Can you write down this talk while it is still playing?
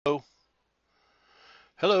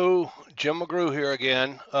Hello, Jim McGrew here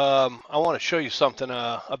again. I want to show you something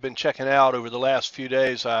I've been checking out over the last few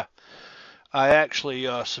days. I actually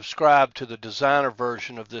subscribed to the designer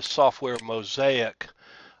version of this software Moziak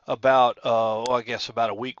about, well, I guess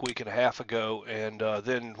about a week and a half ago, and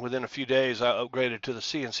then within a few days I upgraded to the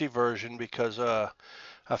CNC version because I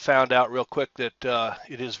found out real quick that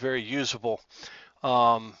it is very usable.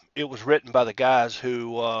 It was written by the guys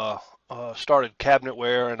who started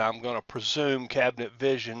Cabinetware, and I'm going to presume Cabinet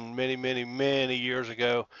Vision many years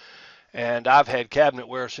ago. And I've had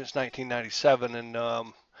Cabinetware since 1997,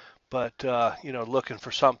 and but looking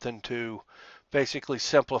for something to basically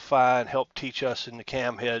simplify and help teach us in the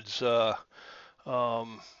cam heads, um,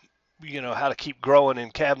 how to keep growing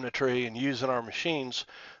in cabinetry and using our machines.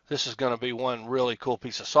 This is going to be one really cool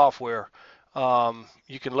piece of software.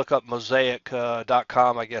 You can look up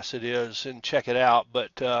mosaic.com, I guess it is, and check it out.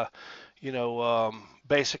 But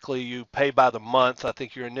basically you pay by the month. I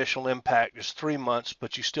think your initial impact is 3 months,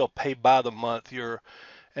 but you still pay by the month.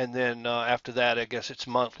 And then after that, I guess it's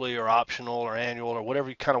monthly or optional or annual or whatever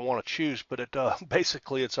you kind of want to choose. But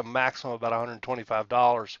basically it's a maximum of about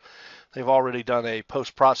 $125. They've already done a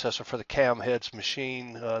post processor for the cam heads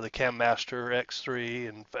machine, the CAMaster X3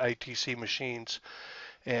 and ATC machines,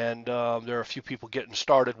 and there are a few people getting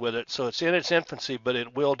started with it. So it's in its infancy, but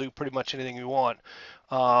it will do pretty much anything you want.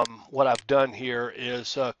 What I've done here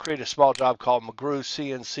is create a small job called McGrew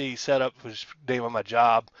CNC Setup, which is the name of my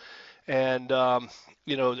job. And I'm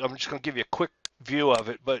just going to give you a quick view of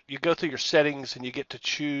it. But you go through your settings and you get to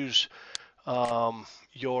choose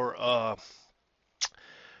your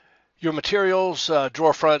materials,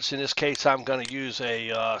 drawer fronts. In this case, I'm going to use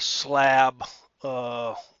a slab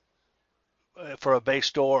for a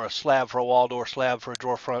base door, a slab for a wall door, slab for a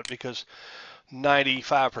drawer front, because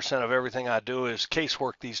 95% of everything I do is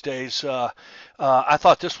casework these days. I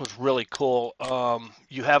thought this was really cool.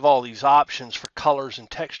 You have all these options for colors and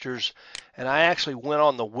textures, and I actually went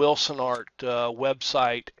on the Wilson Art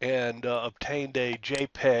website and obtained a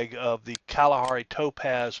JPEG of the Kalahari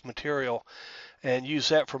topaz material and use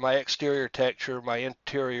that for my exterior texture. My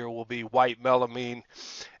interior will be white melamine,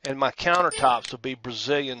 and my countertops will be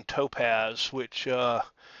Brazilian topaz, which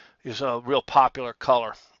is a real popular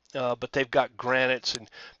color. But they've got granites and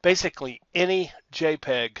basically any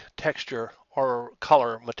JPEG texture or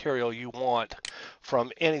color material you want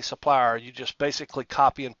from any supplier. You just basically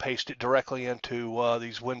copy and paste it directly into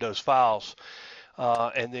these Windows files,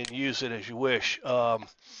 and then use it as you wish.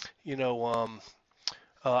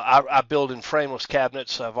 I build in frameless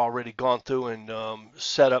cabinets. I've already gone through and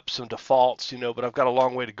set up some defaults, but I've got a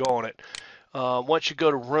long way to go on it. Once you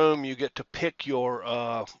go to room, you get to pick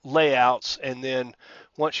your layouts, and then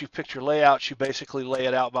once you've picked your layouts, you basically lay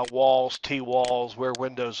it out by walls, T-walls, where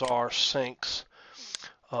windows are, sinks,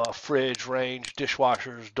 fridge, range,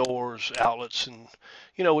 dishwashers, doors, outlets, and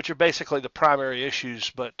which are basically the primary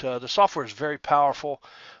issues. But the software is very powerful.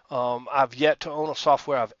 I've yet to own a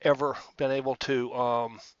software I've ever been able to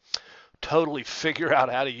totally figure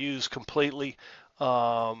out how to use completely.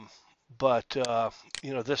 But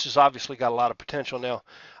this has obviously got a lot of potential. Now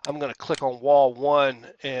I'm going to click on wall one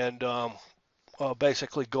and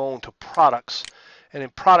basically go into products. And in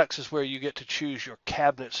products is where you get to choose your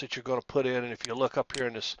cabinets that you're going to put in. And if you look up here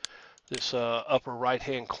in this upper right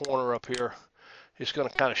hand corner up here, it's going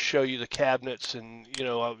to kind of show you the cabinets. And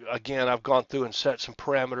again, I've gone through and set some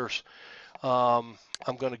parameters. I'm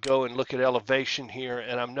going to go and look at elevation here,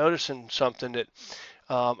 and I'm noticing something that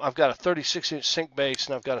I've got a 36-inch sink base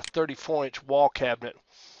and I've got a 34-inch wall cabinet,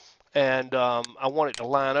 and I want it to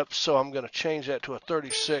line up, so I'm going to change that to a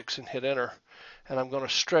 36 and hit enter, and I'm going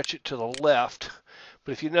to stretch it to the left.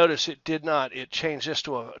 But if you notice, it did not. It changed this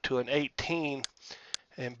to an 18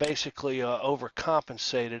 and basically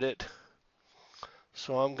overcompensated it.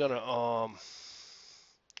 So I'm going to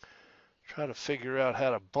try to figure out how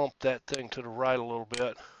to bump that thing to the right a little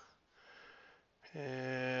bit.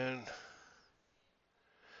 And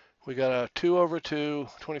we got a 2 over 2,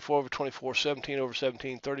 24 over 24, 17 over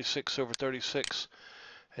 17, 36 over 36.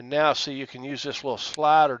 And now see, you can use this little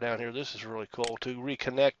slider down here. This is really cool to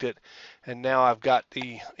reconnect it. And now I've got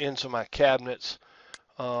the ends of my cabinets.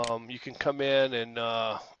 You can come in and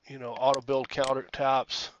auto build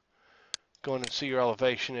countertops. Go in and see your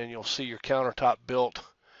elevation, and you'll see your countertop built.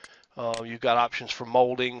 You've got options for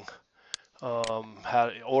molding,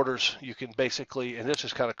 how orders. You can basically, and this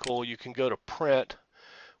is kind of cool, you can go to print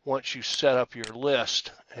once you set up your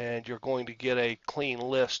list, and you're going to get a clean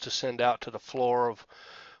list to send out to the floor of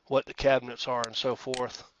what the cabinets are and so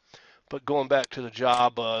forth. But going back to the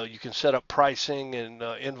job, you can set up pricing and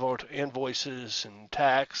invoices and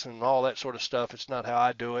tax and all that sort of stuff. It's not how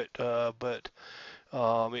I do it, but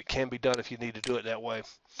It can be done if you need to do it that way.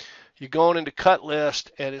 You're going into cut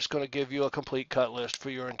list, and it's going to give you a complete cut list for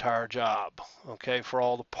your entire job, okay, for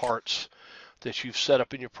all the parts that you've set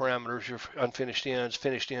up in your parameters, your unfinished ends,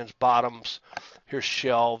 finished ends, bottoms. Here's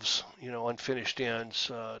shelves, unfinished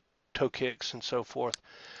ends, toe kicks, and so forth.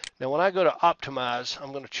 Now, when I go to optimize,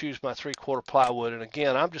 I'm going to choose my 3/4 plywood, and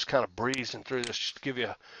again, I'm just kind of breezing through this just to give you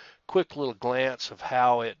a quick little glance of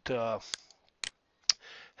how it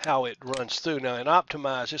runs through. Now in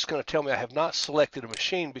optimize, it's going to tell me I have not selected a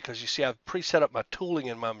machine because you see I've preset up my tooling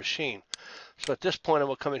in my machine. So at this point, I'm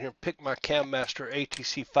going to come in here and pick my CAMaster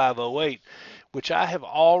ATC 508, which I have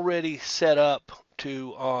already set up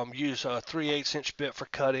to use a 3/8 inch bit for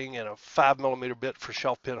cutting and a 5mm bit for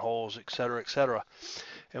shelf pin holes, etc., etc.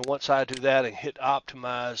 And once I do that and hit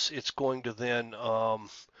optimize, it's going to then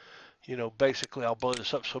basically I'll blow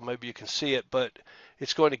this up so maybe you can see it, but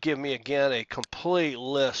it's going to give me again a complete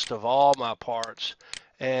list of all my parts,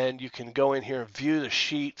 and you can go in here and view the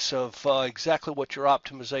sheets of exactly what your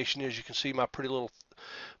optimization is. You can see my pretty little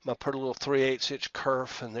 3/8 inch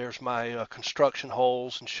kerf, and there's my construction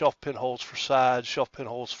holes and shelf pin holes for sides, shelf pin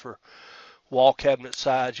holes for wall cabinet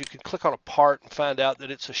sides. You can click on a part and find out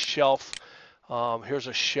that it's a shelf. Here's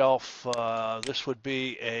a shelf. This would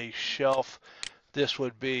be a shelf. This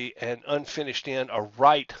would be an unfinished end, a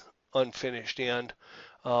right unfinished end.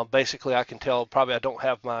 Basically, I can tell probably I don't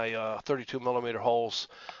have my 32mm holes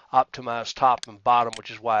optimized top and bottom,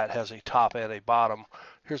 which is why it has a top and a bottom.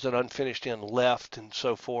 Here's an unfinished end left and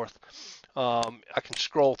so forth. I can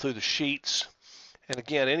scroll through the sheets. And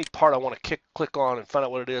again, any part I want to click on and find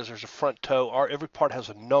out what it is, there's a front toe. Every part has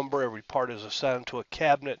a number. Every part is assigned to a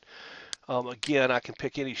cabinet. Again, I can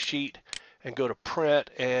pick any sheet and go to print,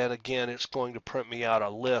 and again it's going to print me out a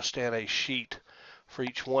list and a sheet for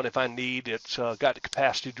each one if I need. It's got the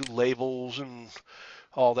capacity to do labels and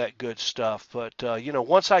all that good stuff, but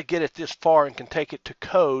once I get it this far and can take it to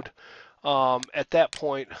code, at that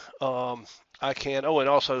point I can, and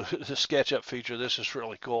also the SketchUp feature, this is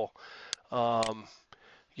really cool. In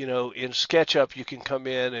SketchUp you can come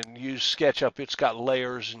in and use SketchUp. It's got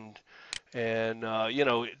layers and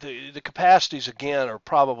the capacities again are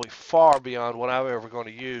probably far beyond what I'm ever going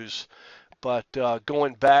to use. But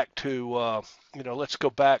going back to, let's go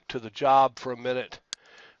back to the job for a minute.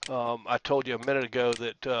 I told you a minute ago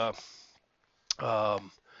that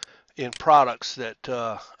in products that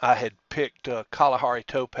I had picked Kalahari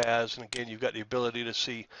Topaz, and again, you've got the ability to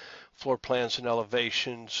see floor plans and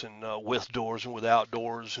elevations and with doors and without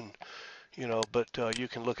doors, and but you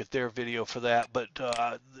can look at their video for that. But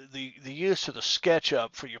the use of the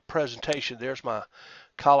SketchUp for your presentation, there's my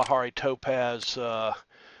Kalahari Topaz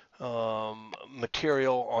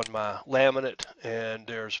material on my laminate, and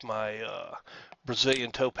there's my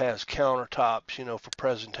Brazilian Topaz countertops, for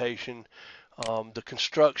presentation. The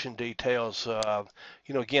construction details,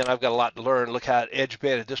 again, I've got a lot to learn. Look how it edge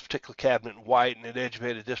banded this particular cabinet in white, and it edge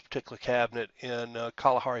banded this particular cabinet in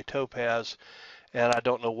Kalahari Topaz. And I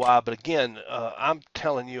don't know why, but again, I'm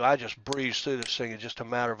telling you, I just breezed through this thing in just a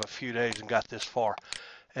matter of a few days and got this far.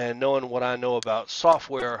 And knowing what I know about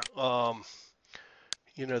software,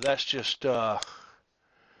 that's just something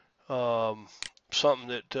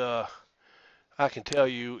that I can tell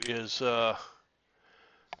you is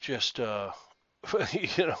just, I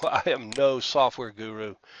am no software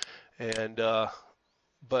guru, and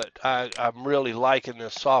but I'm really liking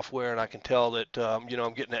this software, and I can tell that I'm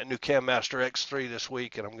getting that new CAMaster X3 this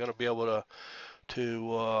week, and I'm going to be able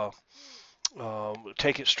to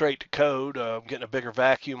take it straight to code. I'm getting a bigger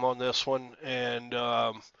vacuum on this one, and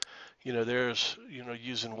there's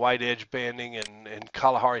using white edge banding and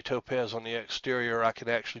Kalahari Topaz on the exterior. I can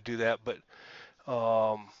actually do that, but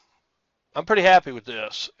I'm pretty happy with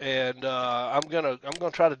this, and I'm gonna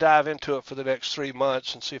try to dive into it for the next 3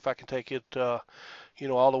 months and see if I can take it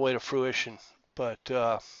all the way to fruition. But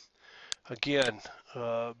again,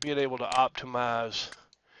 being able to optimize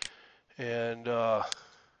and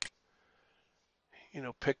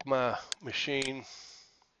pick my machine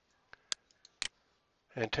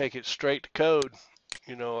and take it straight to code,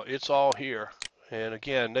 it's all here. And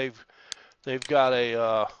again, they've got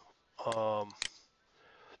a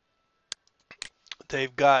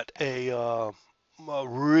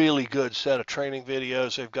really good set of training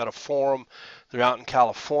videos. They've got a forum They're out in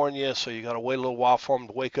California, so you got to wait a little while for them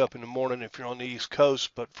to wake up in the morning if you're on the East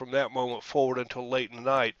Coast. But from that moment forward until late in the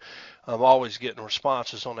night, I'm always getting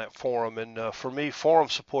responses on that forum. And for me, forum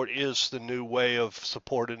support is the new way of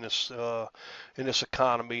supporting this in this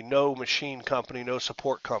economy. No machine company, no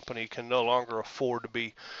support company can no longer afford to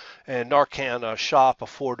be, and nor can a shop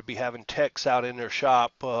afford to be having techs out in their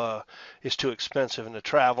shop. It's too expensive, and the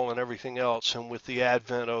travel and everything else. And with the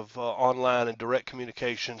advent of online and direct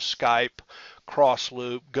communication, Skype,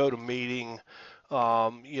 Crossloop, GoToMeeting,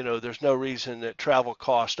 there's no reason that travel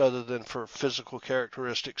cost other than for physical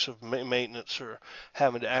characteristics of maintenance or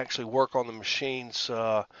having to actually work on the machines.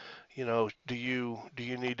 Do you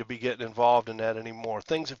need to be getting involved in that anymore?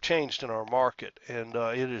 Things have changed in our market, and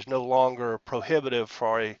it is no longer prohibitive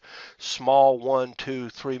for a small 1, 2,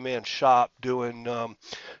 3 man shop doing,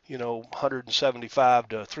 175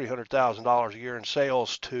 to $300,000 a year in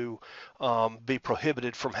sales to be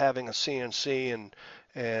prohibited from having a CNC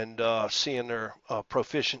and seeing their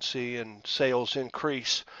proficiency and sales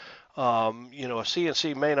increase. A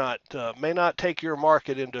CNC may not take your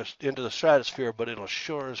market into the stratosphere, but it'll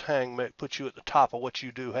sure as hang put you at the top of what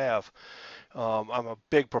you do have. I'm a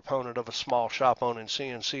big proponent of a small shop owning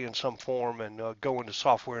CNC in some form and going to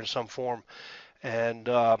software in some form. And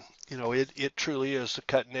it truly is the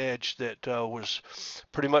cutting edge that was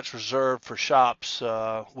pretty much reserved for shops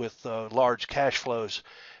with large cash flows.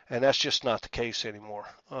 And that's just not the case anymore.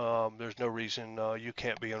 There's no reason you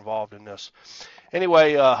can't be involved in this.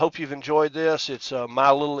 Anyway, hope you've enjoyed this. It's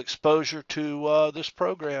my little exposure to this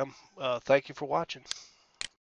program. Thank you for watching.